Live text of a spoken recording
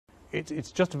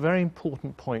it's just a very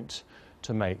important point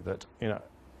to make that, you know,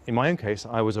 in my own case,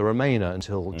 I was a Remainer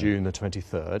until June the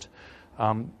 23rd.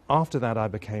 After that, I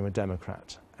became a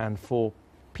Democrat. And for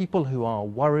people who are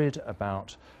worried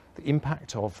about the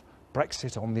impact of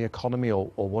Brexit on the economy or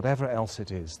whatever else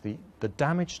it is, the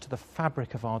damage to the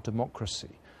fabric of our democracy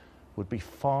would be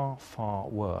far, far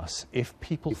worse if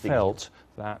people felt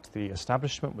that the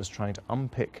establishment was trying to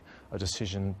unpick a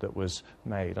decision that was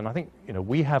made. And I think, you know,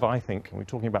 we have, I think, and we're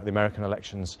talking about the American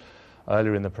elections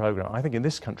earlier in the program, I think in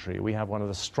this country we have one of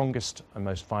the strongest and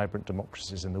most vibrant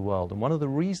democracies in the world. And one of the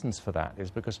reasons for that is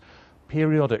because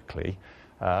periodically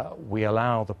we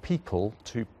allow the people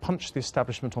to punch the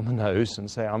establishment on the nose and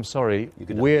say, I'm sorry,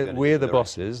 we're the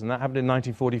bosses. And that happened in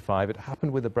 1945. It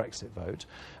happened with the Brexit vote.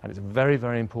 And it's very,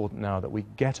 very important now that we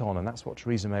get on, and that's what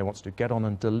Theresa May wants to do, get on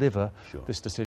and deliver this decision.